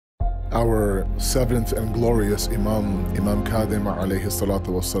Our seventh and glorious Imam, Imam Kadhim alayhi salatu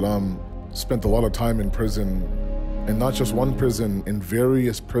wasalam, spent a lot of time in prison, and not just one prison, in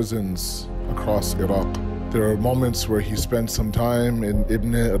various prisons across Iraq. There are moments where he spent some time in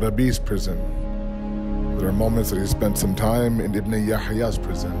Ibn Rabi's prison. There are moments that he spent some time in Ibn Yahya's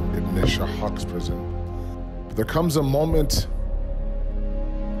prison, Ibn Shahak's prison. But there comes a moment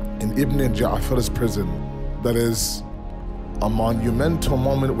in Ibn Ja'far's prison that is a monumental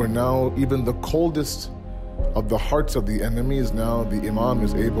moment where now even the coldest of the hearts of the enemies, now the Imam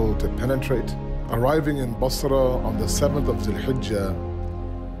is able to penetrate. Arriving in Basra on the 7th of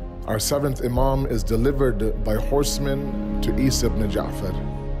Dhul-Hijjah, our seventh Imam is delivered by horsemen to Isa ibn Ja'far.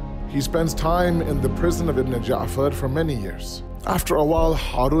 He spends time in the prison of Ibn Ja'far for many years. After a while,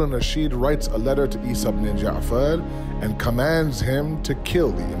 Harun al-Rashid writes a letter to Isa ibn Ja'far and commands him to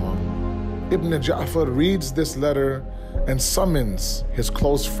kill the Imam. Ibn Ja'far reads this letter and summons his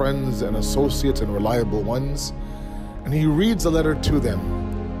close friends and associates and reliable ones, and he reads the letter to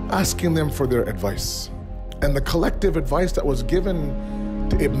them, asking them for their advice. And the collective advice that was given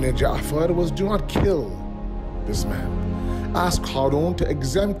to Ibn Ja'far was, do not kill this man. Ask Harun to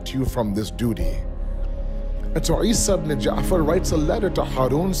exempt you from this duty. And so Isa ibn Ja'far writes a letter to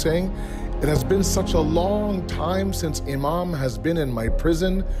Harun saying, it has been such a long time since Imam has been in my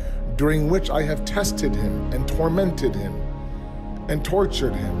prison, during which I have tested him and tormented him and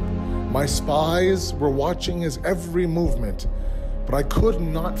tortured him. My spies were watching his every movement, but I could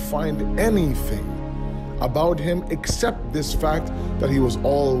not find anything about him except this fact that he was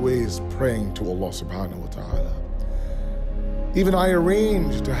always praying to Allah subhanahu wa ta'ala. Even I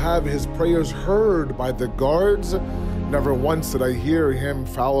arranged to have his prayers heard by the guards. Never once did I hear him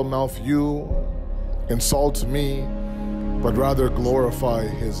foul-mouth you, insult me, but rather glorify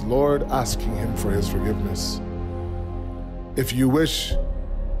his Lord, asking him for his forgiveness. If you wish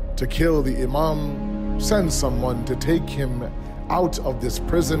to kill the Imam, send someone to take him out of this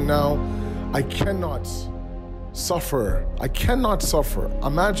prison now. I cannot suffer.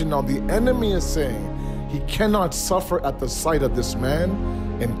 Imagine now, the enemy is saying he cannot suffer at the sight of this man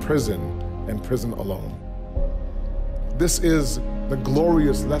in prison, and prison alone. This is the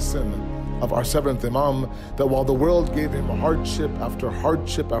glorious lesson of our seventh Imam, that while the world gave him hardship after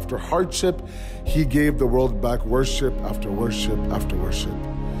hardship after hardship, he gave the world back worship after worship after worship.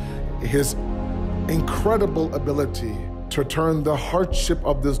 His incredible ability to turn the hardship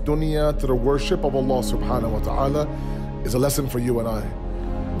of this dunya to the worship of Allah subhanahu wa ta'ala is a lesson for you and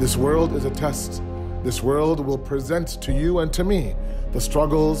I. This world is a test. This world will present to you and to me the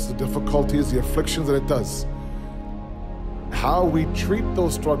struggles, the difficulties, the afflictions that it does. How we treat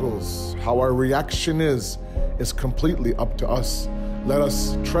those struggles, how our reaction is completely up to us. Let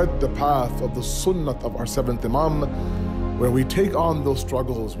us tread the path of the sunnah of our seventh Imam, where we take on those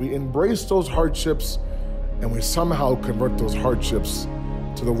struggles, we embrace those hardships, and we somehow convert those hardships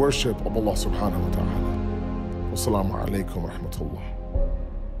to the worship of Allah subhanahu wa ta'ala. Wassalamu alaikum wa rahmatullah.